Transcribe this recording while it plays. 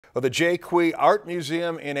Well, the Aitkin Art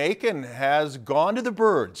Museum in Aitkin has gone to the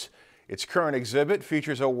birds. Its current exhibit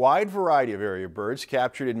features a wide variety of area birds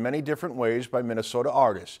captured in many different ways by Minnesota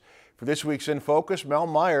artists. For this week's In Focus, Mel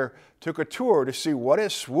Meyer took a tour to see what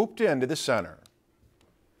has swooped into the center.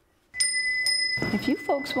 If you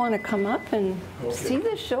folks want to come up and see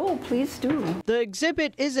the show, please do. The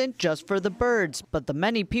exhibit isn't just for the birds, but the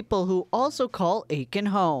many people who also call Aitkin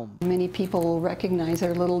home. Many people will recognize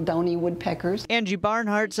our little downy woodpeckers. Angie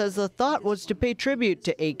Barnhart says the thought was to pay tribute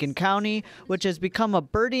to Aitkin County, which has become a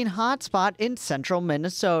birding hotspot in central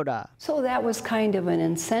Minnesota. So that was kind of an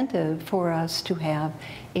incentive for us to have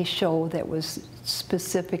a show that was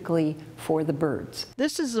specifically for the birds.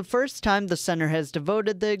 This is the first time the center has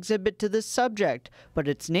devoted the exhibit to this subject, but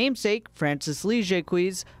its namesake, Francis Lee Jacques,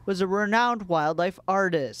 was a renowned wildlife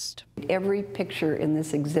artist. Every picture in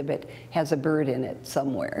this exhibit has a bird in it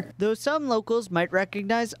somewhere. Though some locals might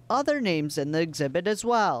recognize other names in the exhibit as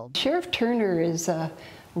well. Sheriff Turner is a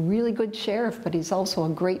really good sheriff, but he's also a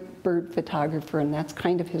great bird photographer, and that's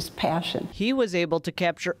kind of his passion. He was able to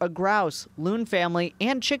capture a grouse, loon family,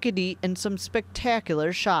 and chickadee in some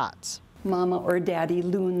spectacular shots. Mama or daddy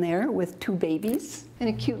loon there with two babies and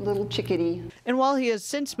a cute little chickadee. And while he has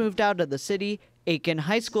since moved out of the city, Aitkin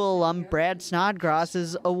High School alum Brad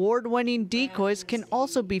Snodgrass's award-winning decoys can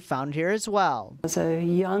also be found here as well. As a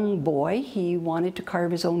young boy, he wanted to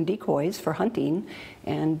carve his own decoys for hunting,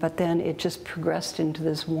 but then it just progressed into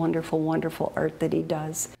this wonderful, wonderful art that he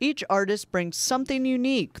does. Each artist brings something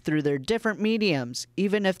unique through their different mediums,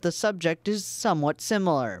 even if the subject is somewhat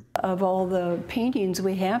similar. Of all the paintings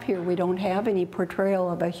we have here, we don't have any portrayal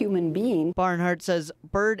of a human being. Barnhart says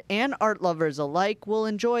bird and art lovers alike will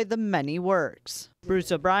enjoy the many works.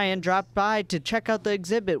 Bruce O'Brien dropped by to check out the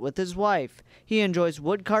exhibit with his wife. He enjoys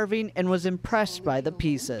wood carving and was impressed by the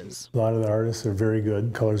pieces. A lot of the artists are very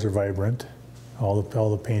good. Colors are vibrant. All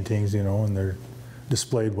the paintings, you know, and they're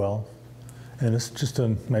displayed well. And it's just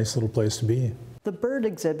a nice little place to be. The bird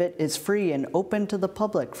exhibit is free and open to the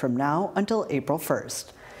public from now until April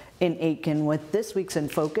 1st. In Aitkin with this week's In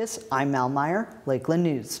Focus, I'm Mel Meyer, Lakeland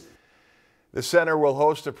News. The center will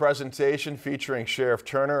host a presentation featuring Sheriff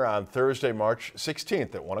Turner on Thursday, March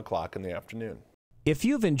 16th at 1 o'clock in the afternoon. If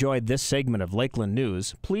you've enjoyed this segment of Lakeland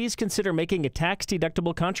News, please consider making a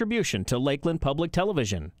tax-deductible contribution to Lakeland Public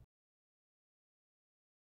Television.